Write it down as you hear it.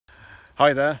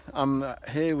Hi there, I'm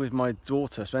here with my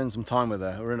daughter, spending some time with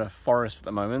her. We're in a forest at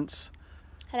the moment.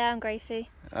 Hello, I'm Gracie.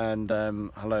 And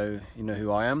hello, you know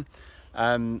who I am.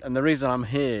 And the reason I'm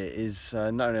here is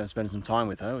not only am I spending some time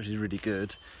with her, which is really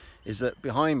good, is that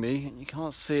behind me, you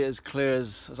can't see it as clear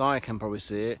as I can probably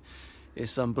see it, is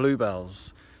some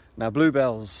bluebells. Now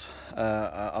bluebells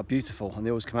are beautiful and they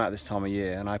always come out this time of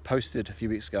year, and I posted a few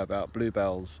weeks ago about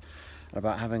bluebells and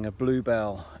about having a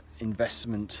bluebell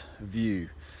investment view.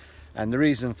 And the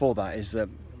reason for that is that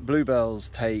bluebells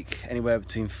take anywhere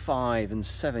between 5 and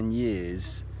 7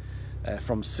 years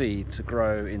from seed to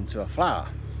grow into a flower.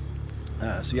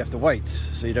 So you have to wait,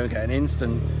 so you don't get an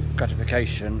instant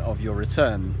gratification of your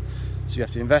return. So you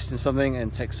have to invest in something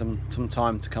and take some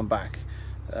time to come back,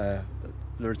 the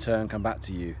return come back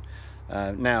to you.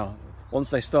 Now,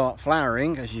 once they start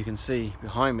flowering, as you can see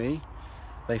behind me,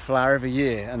 they flower every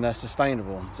year and they're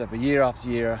sustainable. So for year after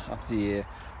year after year,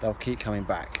 they'll keep coming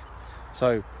back.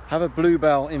 So have a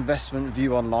bluebell investment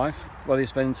view on life, whether you're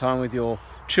spending time with your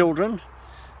children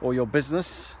or your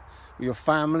business or your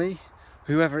family,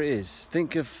 whoever it is.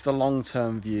 Think of the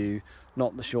long-term view,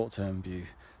 not the short-term view.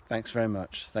 Thanks very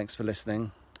much. Thanks for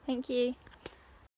listening. Thank you.